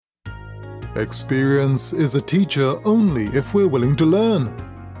Experience is a teacher only if we're willing to learn.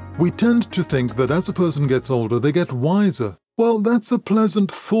 We tend to think that as a person gets older, they get wiser. Well, that's a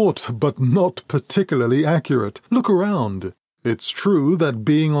pleasant thought, but not particularly accurate. Look around. It's true that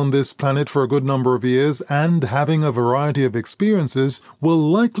being on this planet for a good number of years and having a variety of experiences will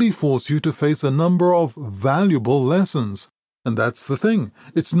likely force you to face a number of valuable lessons. And that's the thing.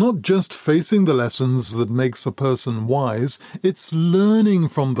 It's not just facing the lessons that makes a person wise, it's learning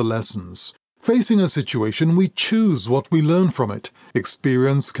from the lessons. Facing a situation, we choose what we learn from it.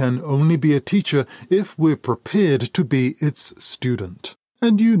 Experience can only be a teacher if we're prepared to be its student.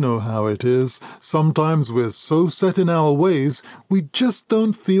 And you know how it is. Sometimes we're so set in our ways, we just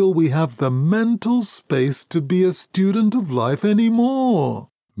don't feel we have the mental space to be a student of life anymore.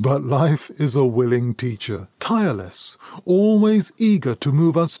 But life is a willing teacher, tireless, always eager to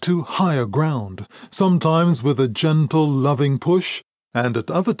move us to higher ground, sometimes with a gentle, loving push, and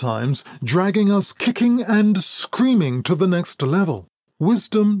at other times dragging us kicking and screaming to the next level.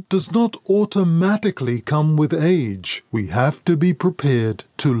 Wisdom does not automatically come with age. We have to be prepared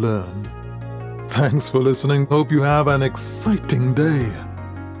to learn. Thanks for listening. Hope you have an exciting day.